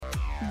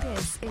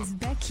This is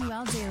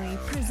BetQL Daily,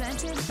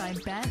 presented by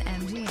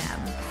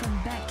BetMGM from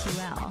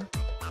BetQL.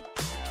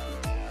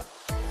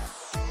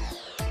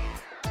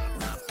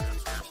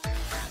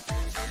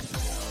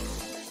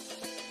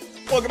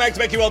 Welcome back to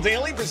BetQL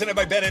Daily, presented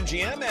by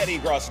BetMGM. Eddie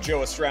Gross, Joe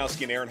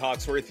Ostrowski, and Aaron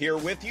Hawksworth here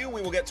with you.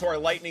 We will get to our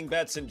lightning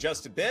bets in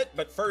just a bit,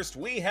 but first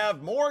we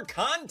have more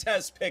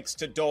contest picks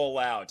to dole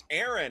out.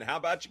 Aaron, how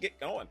about you get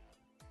going?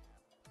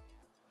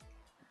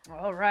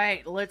 All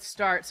right, let's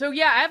start. So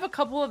yeah, I have a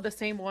couple of the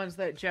same ones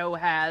that Joe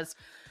has,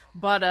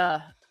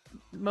 but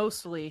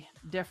mostly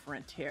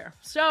different here.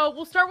 So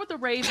we'll start with the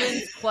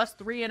Ravens plus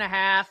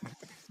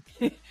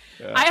 3.5.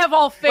 I have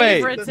all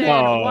favorites in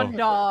one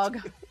dog.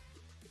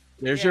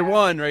 There's your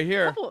one right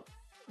here.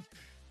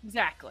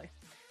 Exactly.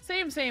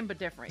 Same, but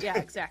different. Yeah,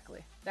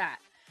 exactly. That.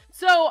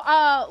 So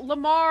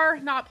Lamar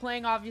not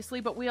playing, obviously,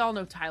 but we all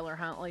know Tyler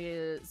Huntley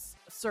is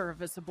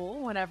serviceable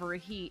whenever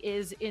he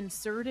is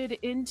inserted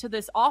into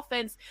this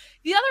offense.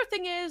 The other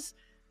thing is,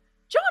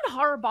 John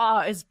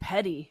Harbaugh is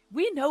petty.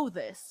 We know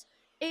this.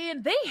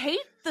 And they hate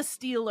the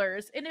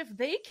Steelers. And if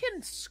they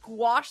can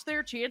squash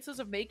their chances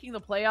of making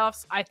the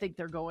playoffs, I think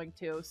they're going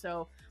to.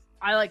 So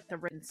I like the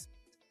Ravens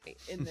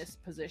in this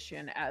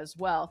position as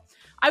well.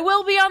 I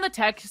will be on the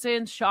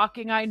Texans.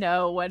 Shocking, I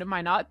know. When am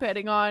I not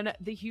betting on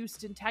the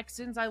Houston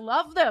Texans? I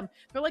love them.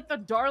 They're like the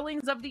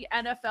darlings of the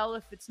NFL.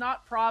 If it's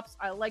not props,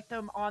 I like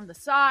them on the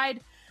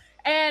side.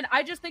 And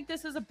I just think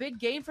this is a big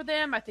game for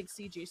them. I think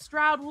CJ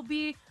Stroud will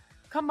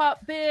come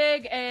up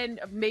big, and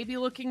maybe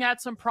looking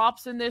at some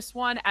props in this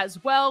one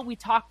as well. We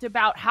talked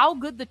about how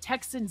good the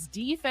Texans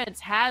defense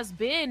has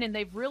been, and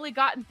they've really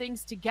gotten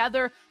things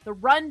together. The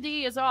run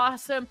D is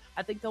awesome.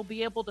 I think they'll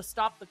be able to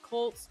stop the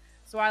Colts.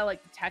 So I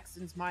like the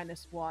Texans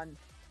 -1.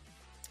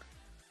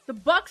 The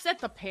Bucks at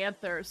the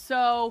Panthers.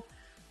 So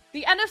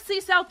the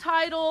NFC South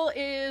title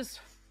is,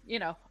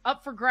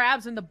 up for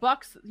grabs, and the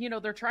Bucks,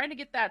 they're trying to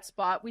get that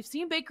spot. We've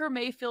seen Baker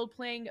Mayfield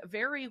playing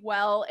very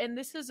well, and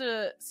this is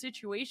a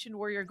situation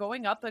where you're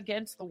going up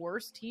against the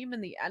worst team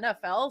in the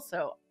NFL.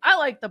 So I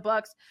like the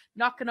Bucks.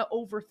 Not going to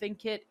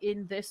overthink it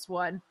in this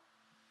one.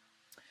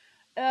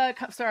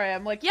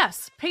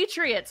 Yes,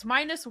 Patriots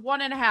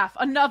 -1.5,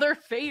 another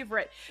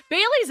favorite.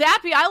 Bailey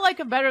Zappi, I like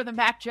him better than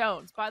Mac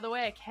Jones. By the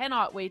way, I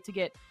cannot wait to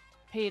get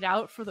paid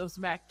out for those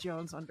Mac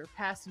Jones under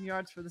passing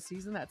yards for the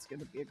season. That's going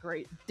to be a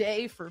great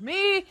day for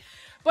me.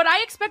 But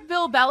I expect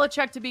Bill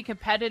Belichick to be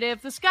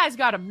competitive. This guy's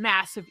got a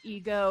massive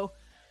ego.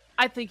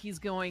 I think he's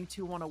going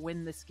to want to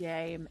win this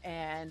game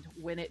and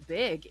win it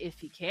big if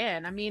he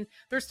can. I mean,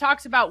 there's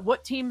talks about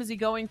what team is he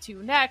going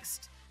to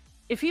next.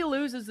 If he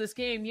loses this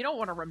game, you don't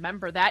want to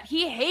remember that.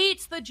 He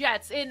hates the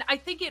Jets, and I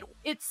think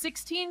it's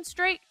 16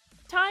 straight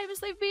times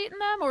they've beaten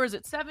them, or is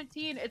it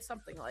 17? It's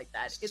something like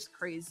that. It's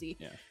crazy.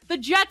 Yeah. The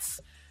Jets...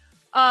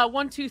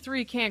 1, 2,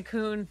 3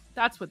 Cancun.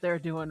 That's what they're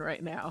doing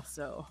right now.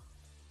 So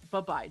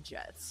bye-bye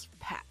Jets.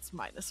 Pats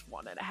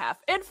 -1.5.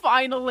 And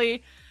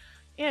finally,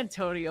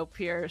 Antonio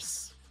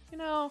Pierce.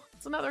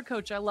 It's another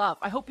coach I love.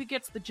 I hope he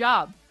gets the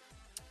job.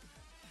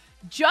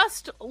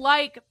 Just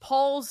like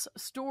Paul's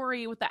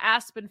story with the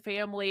Aspen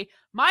family,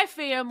 my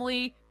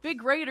family,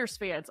 big Raiders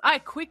fans. I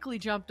quickly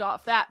jumped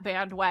off that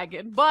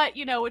bandwagon, but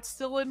it's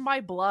still in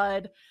my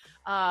blood.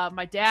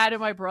 My dad and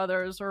my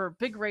brothers are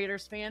big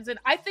Raiders fans, and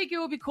I think it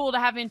would be cool to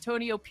have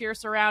Antonio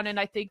Pierce around, and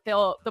I think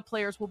the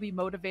players will be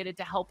motivated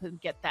to help him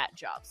get that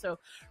job. So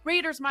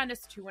Raiders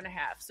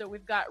 -2.5. So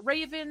we've got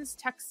Ravens,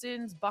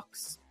 Texans,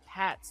 Bucks,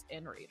 Pats,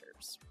 and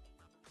Raiders.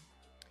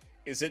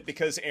 Is it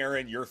because,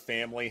 Aaron, your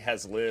family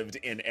has lived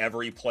in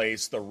every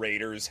place the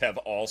Raiders have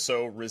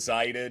also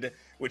resided,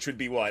 which would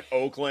be what,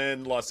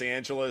 Oakland, Los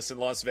Angeles, and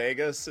Las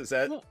Vegas? Is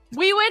that?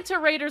 We went to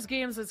Raiders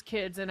games as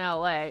kids in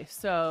LA.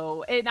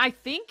 So, and I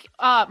think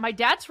my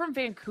dad's from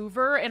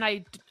Vancouver, and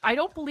I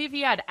don't believe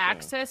he had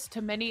access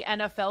to many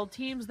NFL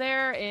teams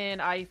there,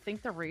 and I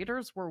think the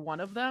Raiders were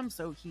one of them.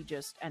 So he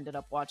just ended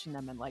up watching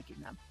them and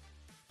liking them.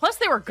 Plus,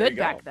 they were good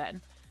back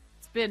then.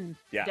 Been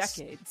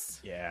decades.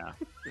 Yeah.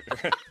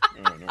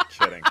 No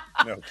kidding.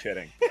 No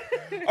kidding.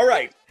 All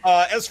right.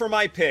 As for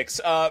my picks,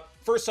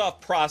 first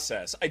off,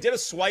 process. I did a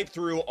swipe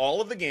through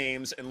all of the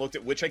games and looked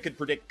at which I could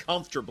predict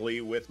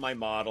comfortably with my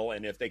model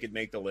and if they could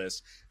make the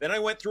list. Then I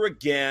went through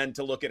again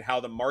to look at how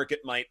the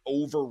market might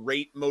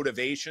overrate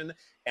motivation,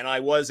 and I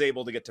was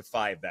able to get to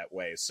 5 that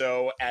way.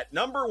 So at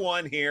number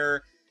 1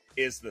 here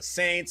is the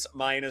Saints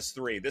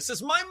 -3. This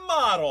is my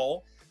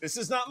model. This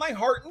is not my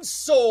heart and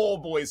soul,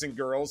 boys and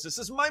girls. This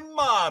is my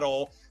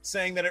model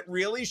saying that it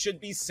really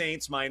should be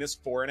Saints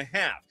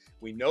 -4.5.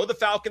 We know the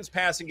Falcons'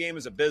 passing game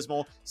is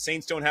abysmal.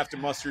 Saints don't have to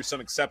muster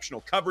some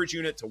exceptional coverage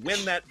unit to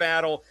win that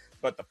battle,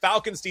 but the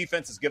Falcons'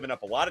 defense has given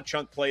up a lot of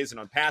chunk plays and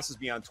on passes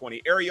beyond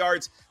 20 air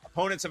yards.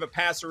 Opponents have a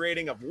passer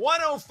rating of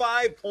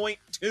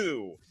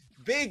 105.2.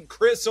 Big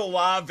Chris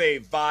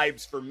Olave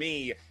vibes for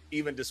me,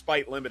 even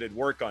despite limited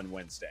work on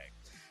Wednesday.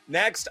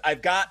 Next,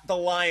 I've got the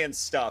Lions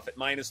stuff at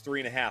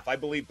 -3.5. I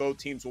believe both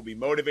teams will be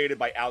motivated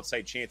by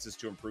outside chances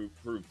to improve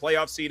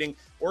playoff seeding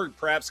or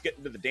perhaps get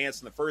into the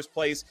dance in the first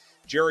place.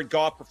 Jared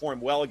Goff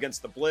performed well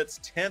against the blitz,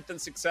 10th in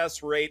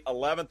success rate,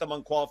 11th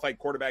among qualified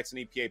quarterbacks in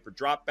EPA per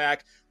dropback.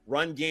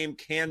 Run game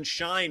can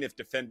shine if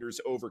defenders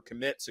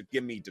overcommit, so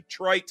give me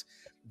Detroit.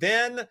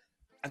 Then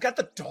I've got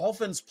the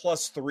Dolphins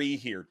 +3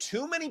 here.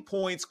 Too many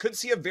points. Could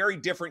see a very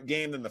different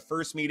game than the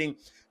first meeting.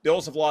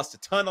 Bills have lost a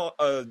ton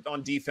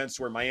on defense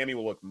where Miami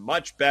will look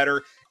much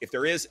better. If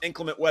there is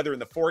inclement weather in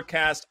the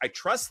forecast, I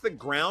trust the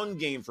ground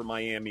game for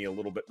Miami a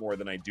little bit more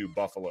than I do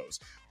Buffalo's.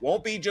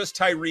 Won't be just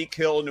Tyreek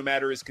Hill, no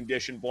matter his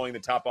condition, blowing the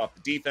top off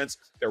the defense.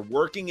 They're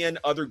working in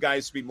other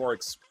guys to be more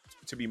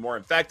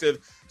effective.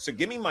 So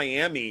give me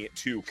Miami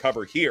to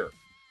cover here.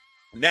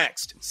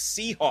 Next,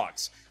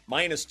 Seahawks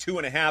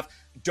 -2.5.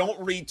 Don't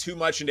read too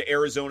much into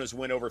Arizona's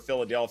win over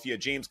Philadelphia.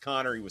 James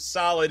Conner, he was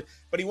solid,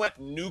 but he went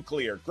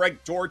nuclear.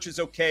 Greg Dortch is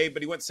okay,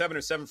 but he went 7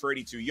 of 7 for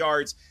 82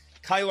 yards.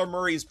 Kyler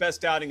Murray's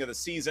best outing of the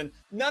season.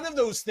 None of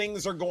those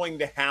things are going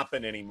to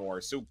happen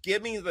anymore. So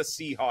give me the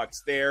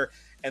Seahawks there.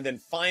 And then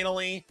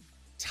finally,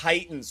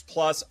 Titans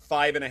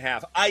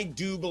 +5.5. I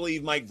do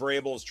believe Mike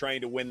Vrabel is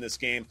trying to win this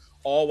game,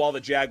 all while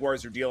the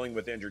Jaguars are dealing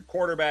with injured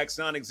quarterbacks,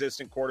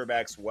 non-existent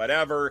quarterbacks,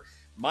 whatever.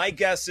 My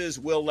guess is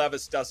Will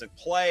Levis doesn't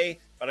play,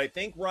 but I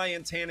think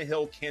Ryan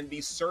Tannehill can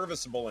be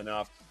serviceable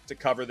enough to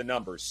cover the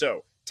numbers.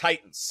 So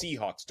Titans,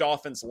 Seahawks,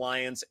 Dolphins,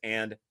 Lions,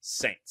 and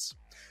Saints.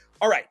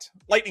 All right,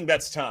 lightning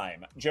bets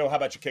time. Joe, how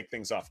about you kick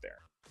things off there?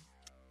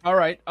 All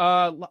right.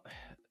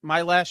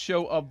 My last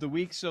show of the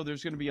week, so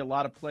there's going to be a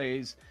lot of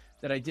plays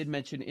that I did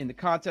mention in the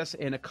contest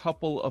and a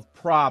couple of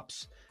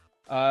props.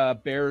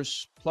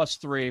 Bears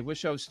 +3.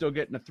 Wish I was still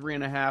getting a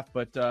 3.5,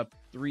 but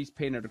 3's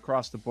painted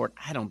across the board.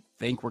 I don't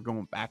think we're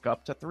going back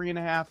up to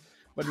 3.5,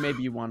 but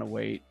maybe you want to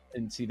wait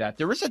and see that.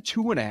 There is a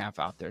 2.5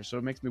 out there, so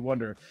it makes me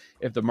wonder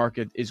if the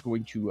market is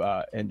going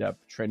to end up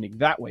trending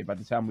that way by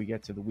the time we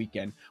get to the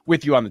weekend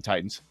with you on the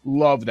Titans.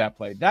 Love that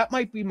play. That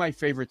might be my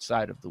favorite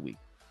side of the week.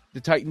 The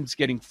Titans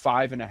getting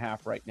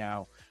 5.5 right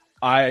now.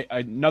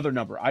 Another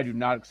number. I do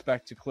not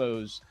expect to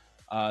close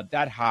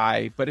that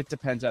high, but it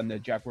depends on the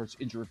Jaguars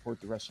injury report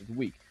the rest of the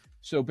week.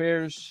 So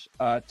Bears,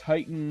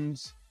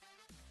 Titans,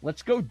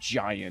 let's go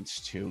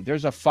Giants too.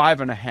 There's a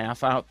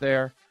 5.5 out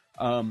there.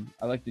 I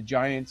like the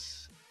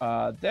Giants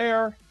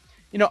there.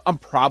 You know, I'm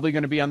probably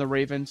going to be on the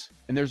Ravens,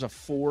 and there's a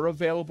 4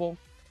 available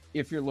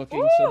if you're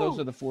looking. Ooh. So those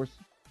are the four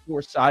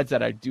sides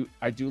that I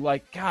do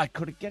like. God,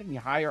 could it get any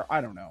higher?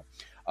 I don't know.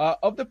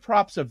 Of the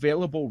props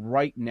available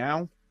right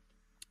now,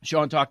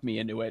 Sean talked me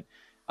into it.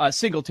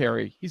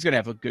 Singletary, he's going to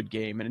have a good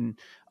game. And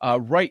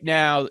right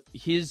now,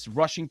 his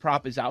rushing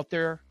prop is out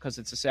there because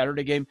it's a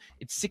Saturday game.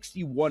 It's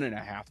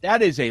 61.5.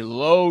 That is a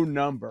low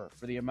number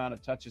for the amount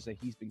of touches that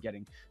he's been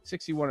getting.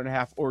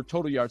 61.5 or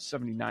total yards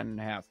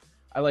 79.5.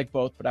 I like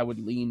both, but I would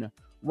lean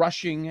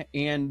rushing.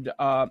 And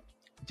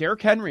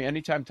Derrick Henry,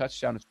 anytime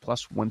touchdown, is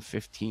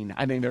 +115.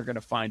 I think they're going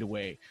to find a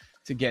way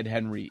to get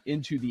Henry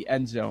into the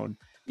end zone.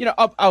 You know,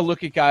 I'll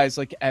look at guys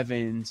like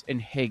Evans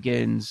and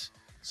Higgins,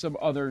 some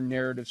other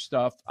narrative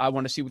stuff. I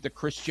want to see what the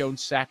Chris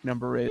Jones sack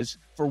number is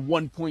for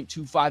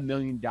 $1.25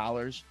 million.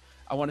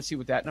 I want to see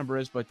what that number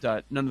is, but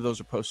none of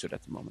those are posted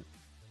at the moment.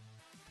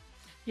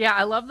 Yeah,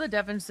 I love the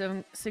Devin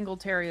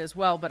Singletary as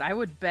well, but I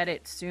would bet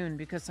it soon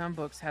because some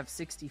books have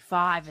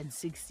 65 and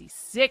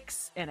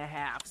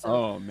 66.5. So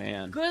oh,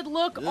 man. Good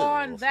look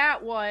on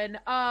that one.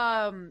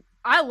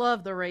 I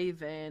love the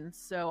Ravens,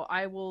 so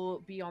I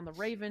will be on the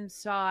Ravens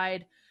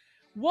side.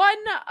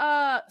 One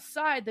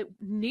side that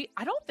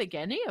I don't think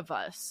any of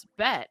us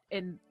bet,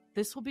 and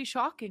this will be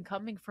shocking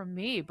coming from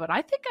me, but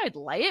I think I'd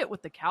lay it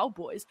with the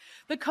Cowboys.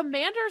 The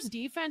Commanders'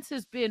 defense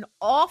has been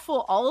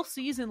awful all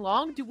season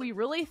long. Do we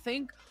really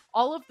think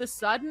all of the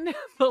sudden,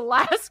 the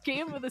last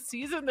game of the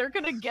season, they're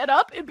going to get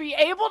up and be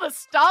able to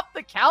stop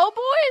the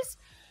Cowboys?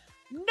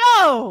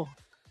 No!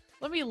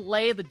 Let me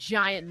lay the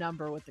giant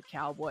number with the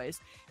Cowboys.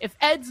 If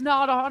Ed's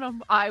not on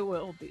them, I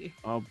will be.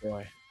 Oh,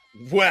 boy.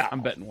 Well,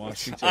 I'm betting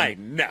Washington. I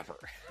never.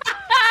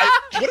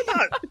 What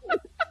about?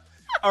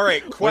 All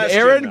right, question.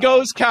 When Aaron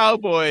goes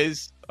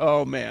Cowboys,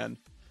 oh man,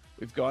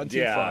 we've gone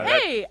too far.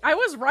 Hey, I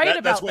was right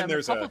about them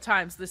a couple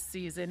times this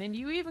season, and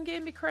you even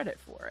gave me credit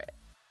for it.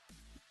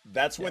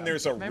 That's when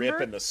there's a rip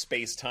in the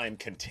space-time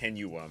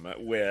continuum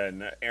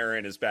when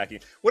Aaron is backing.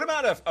 What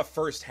about a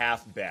first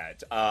half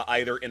bet,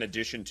 either in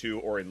addition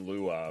to or in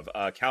lieu of?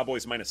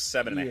 Cowboys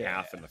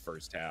 -7.5 in the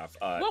first half,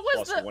 what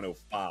was plus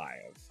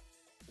 105.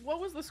 What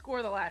was the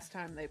score the last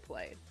time they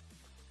played?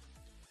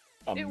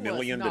 A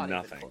million to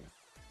nothing.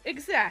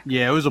 Exactly.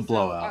 Yeah, it was a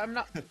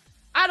blowout.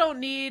 I don't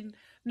need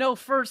no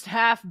first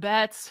half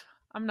bets.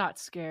 I'm not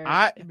scared.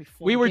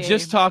 We were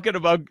just talking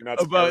about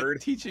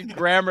teaching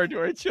grammar to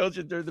our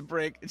children during the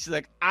break. And she's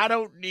like, I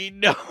don't need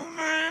no.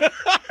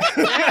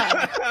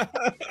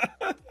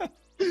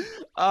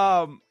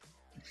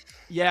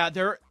 Yeah,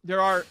 there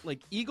are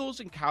like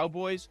Eagles and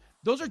Cowboys.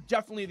 Those are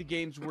definitely the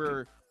games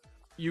where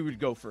you would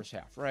go first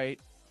half, right?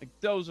 Like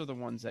those are the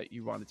ones that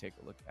you want to take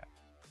a look at.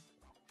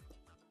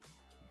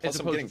 Plus,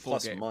 I'm opposed getting to full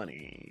plus game.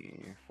 money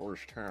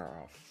first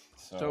half.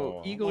 So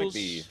might Eagles,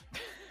 be-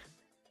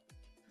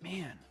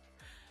 man,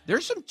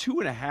 there's some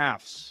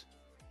 2.5s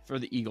for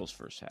the Eagles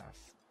first half.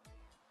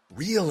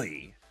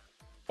 Really?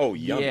 Oh,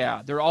 yummy.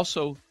 Yeah, there are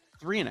also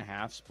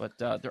 3.5s, but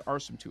there are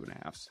some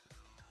 2.5s.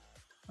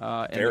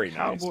 And Very the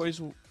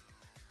nice.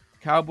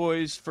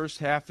 Cowboys first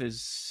half is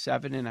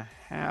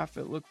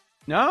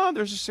 7.5.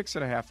 There's a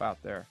 6.5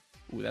 out there.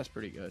 Ooh, that's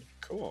pretty good.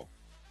 Cool.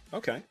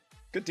 Okay.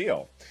 Good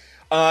deal.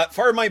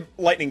 Far as my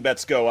lightning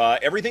bets go,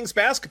 everything's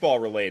basketball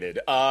related.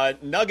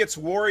 Nuggets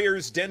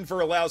Warriors. Denver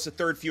allows the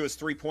third fewest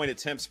 3-point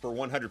attempts per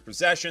 100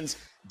 possessions.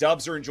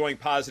 Dubs are enjoying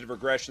positive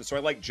regression, so I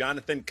like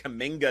Jonathan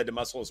Kuminga to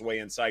muscle his way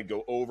inside,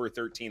 go over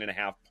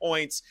 13.5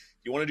 points.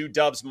 If you want to do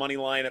Dubs money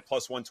line at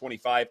plus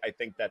 125, I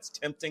think that's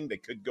tempting. They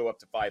could go up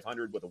to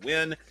 500 with a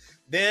win.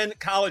 Then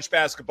college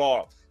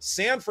basketball,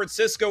 San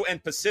Francisco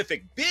and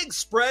Pacific. Big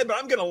spread, but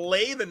I'm going to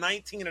lay the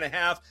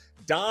 19.5.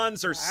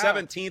 Dons are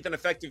 17th in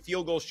effective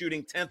field goal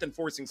shooting, 10th in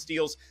forcing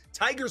steals.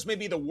 Tigers may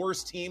be the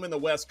worst team in the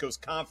West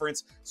Coast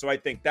Conference, so I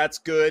think that's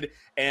good.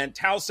 And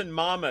Towson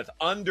Monmouth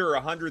under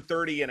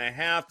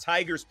 130.5.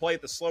 Tigers play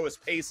at the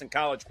slowest pace in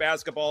college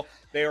basketball.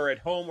 They are at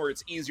home where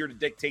it's easier to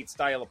dictate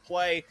style of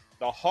play.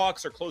 The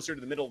Hawks are closer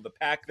to the middle of the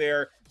pack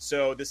there,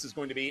 so this is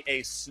going to be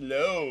a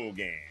slow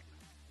game.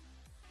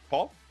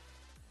 Paul?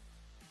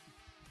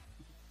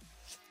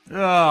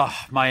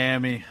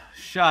 Miami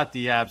shot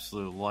the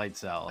absolute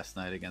lights out last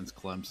night against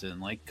Clemson.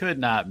 Like, could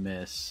not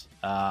miss.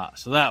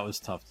 So that was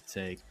tough to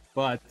take.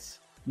 But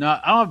no,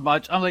 I don't have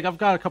much. I've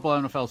got a couple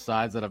of NFL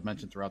sides that I've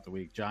mentioned throughout the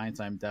week. Giants,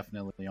 I'm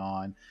definitely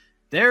on.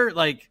 They're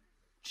like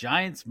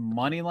Giants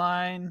money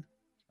line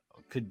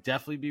could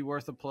definitely be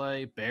worth a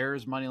play.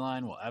 Bears money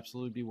line will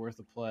absolutely be worth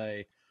a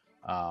play.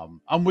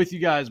 I'm with you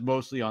guys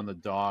mostly on the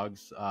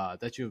dogs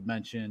that you have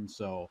mentioned.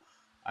 So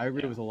I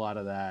agree with a lot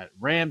of that.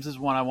 Rams is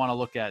one I want to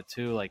look at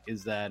too. Like,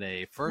 is that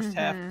a first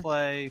half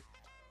play?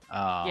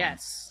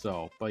 Yes.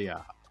 So, but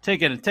yeah,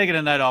 taking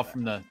a night off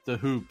from the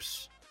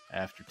hoops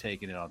after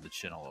taking it on the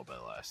chin a little bit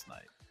last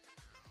night.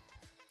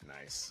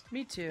 Nice.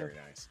 Me too. Very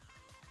nice.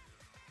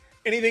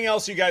 Anything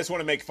else you guys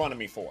want to make fun of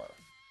me for?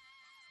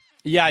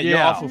 Yeah, you're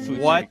Yeah, awful food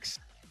what? freaks.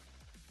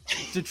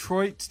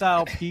 Detroit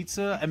style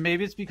pizza, and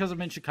maybe it's because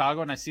I'm in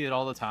Chicago and I see it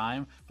all the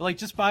time, but like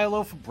just buy a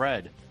loaf of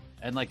bread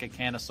and like a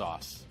can of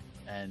sauce,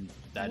 and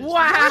that is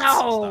Wow.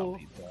 Detroit-style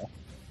pizza.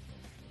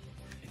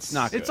 It's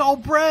not good. It's all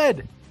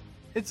bread.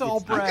 It's all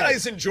You bread.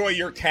 guys enjoy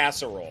your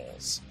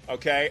casseroles,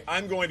 okay?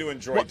 I'm going to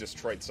enjoy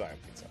Detroit style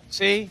pizza.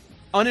 See?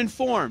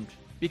 Uninformed.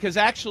 Because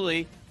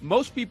actually,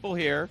 most people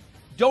here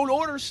don't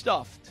order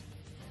stuffed.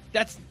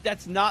 That's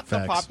not the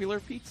Facts. popular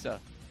pizza.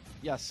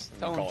 Yes,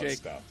 tell Call him, it Jake.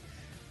 stuff.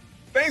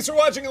 Thanks for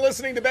watching and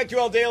listening to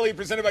BetQL Daily,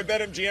 presented by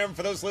BetMGM.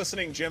 For those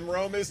listening, Jim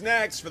Rome is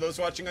next. For those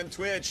watching on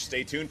Twitch,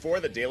 stay tuned for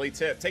the Daily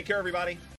Tip. Take care, everybody.